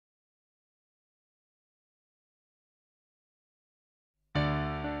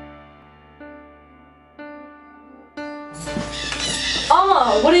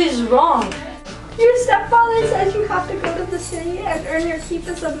Alma, what is wrong? Your stepfather says you have to go to the city and earn your keep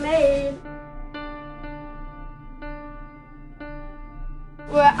as a maid.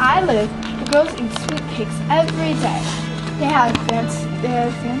 Where I live, the girls eat sweet cakes every day. They have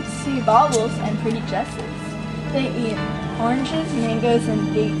fancy baubles and pretty dresses. They eat oranges, mangoes,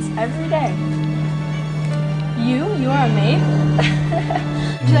 and dates every day. You are a maid?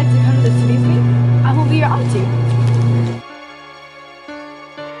 Would you like to come to the city with me? I will be your auntie.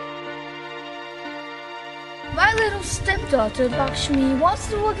 My little stepdaughter Lakshmi wants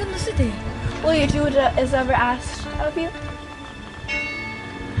to work in the city. Will you do what is ever asked of you?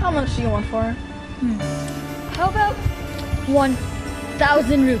 How much do you want for her? How about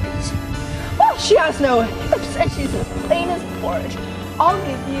 1,000 rupees? Well, she has no hips and she's as plain as porridge. I'll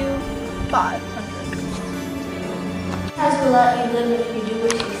give you 500. Has to let you live if you do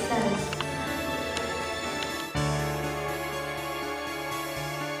what she says.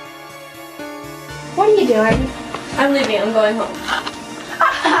 What are you doing? I'm leaving. I'm going home.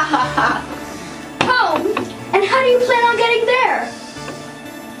 Home? And how do you plan on getting there?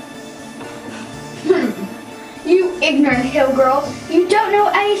 You ignorant hill girl. You don't know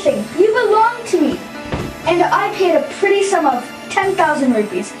anything. You belong to me. And I paid a pretty sum of 10,000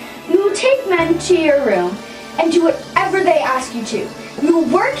 rupees. You will take men to your room and do whatever they ask you to. You will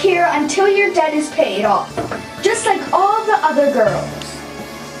work here until your debt is paid off, just like all the other girls.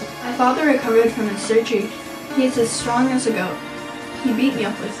 My father recovered from his surgery. He is as strong as a goat. He beat me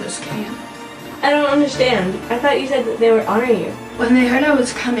up with this cane. I don't understand. I thought you said that they were honoring you. When they heard I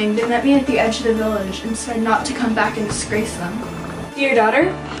was coming, they met me at the edge of the village and said not to come back and disgrace them. Your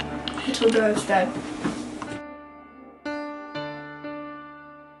daughter? I told her I was dead.